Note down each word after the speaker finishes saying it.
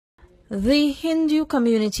The Hindu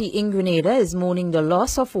community in Grenada is mourning the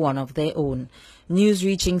loss of one of their own. News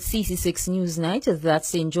reaching CC6 Newsnight is that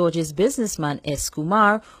St. George's businessman S.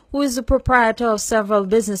 Kumar, who is the proprietor of several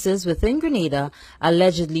businesses within Grenada,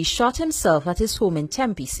 allegedly shot himself at his home in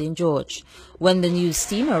Tempe, St. George. When the news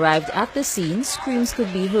team arrived at the scene, screams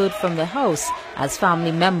could be heard from the house as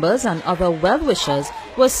family members and other well-wishers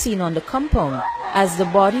were seen on the compound, as the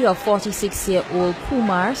body of 46-year-old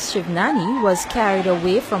Kumar Shivnani was carried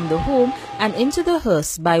away from the home and into the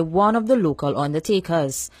hearse by one of the local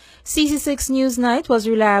undertakers. CC6 Newsnight was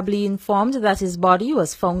reliably informed that his body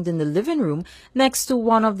was found in the living room next to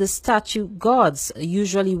one of the statue gods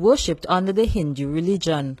usually worshipped under the Hindu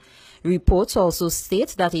religion. Reports also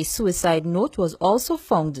state that a suicide note was also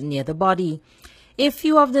found near the body. A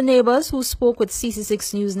few of the neighbors who spoke with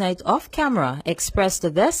CC6 Newsnight off camera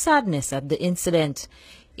expressed their sadness at the incident.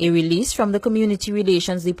 A release from the Community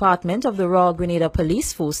Relations Department of the Royal Grenada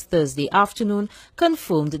Police Force Thursday afternoon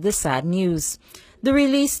confirmed the sad news. The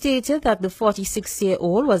release stated that the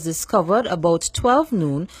 46-year-old was discovered about 12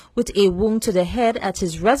 noon with a wound to the head at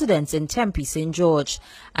his residence in Tempe, St. George.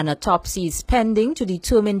 An autopsy is pending to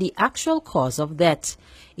determine the actual cause of death.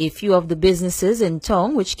 A few of the businesses in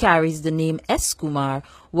town, which carries the name S. Kumar,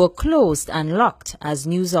 were closed and locked as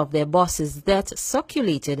news of their boss's death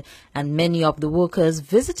circulated, and many of the workers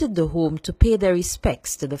visited the home to pay their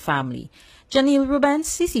respects to the family. Janil Ruben,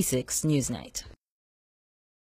 CC6 Newsnight.